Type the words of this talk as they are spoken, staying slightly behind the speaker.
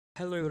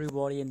Hello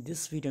everybody, in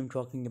this video I'm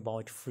talking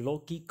about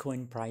Floki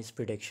coin price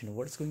prediction.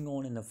 What's going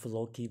on in the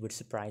Floki, which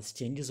the price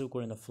changes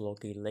occur in the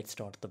Floki. Let's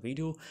start the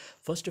video.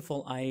 First of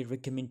all, I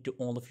recommend to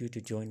all of you to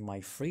join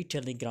my free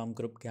Telegram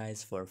group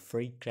guys for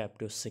free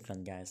crypto signal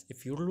guys.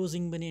 If you're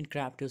losing money in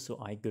crypto, so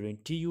I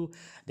guarantee you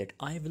that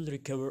I will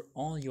recover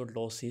all your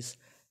losses.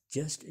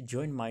 Just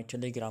join my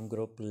Telegram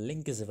group,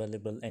 link is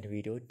available in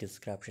video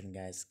description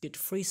guys. Get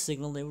free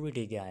signal every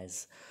day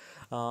guys.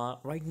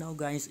 Right now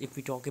guys, if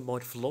we talk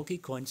about Floki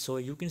coin, so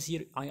you can see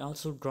here, I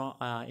also draw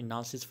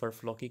analysis for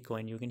Floki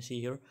coin. You can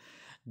see here,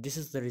 this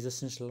is the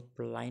resistance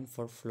line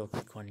for Floki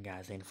coin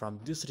guys, and from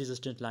this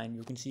resistance line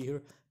you can see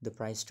here the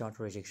price start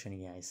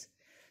rejection guys.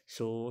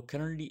 So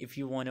currently if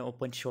you want to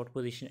open short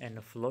position and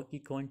a Floki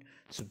coin,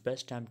 so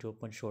best time to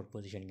open short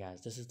position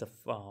guys. This is the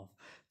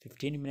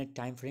 15-minute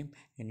time frame,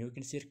 and you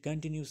can see it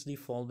continuously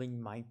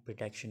following my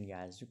protection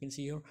guys. You can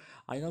see here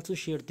I also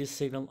shared this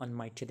signal on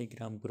my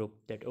Telegram group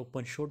that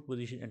open short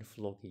position and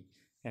Floki,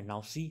 and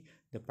now see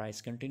the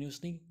price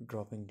continuously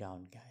dropping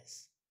down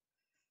guys,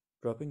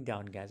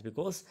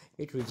 because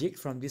it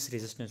rejects from this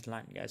resistance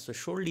line guys. So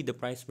surely the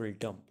price will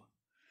dump.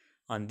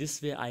 On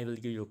this way I will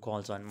give you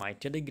calls on my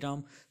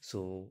Telegram,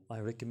 so I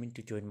recommend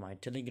to join my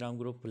Telegram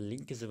group.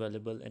 Link is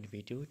available in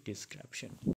video description.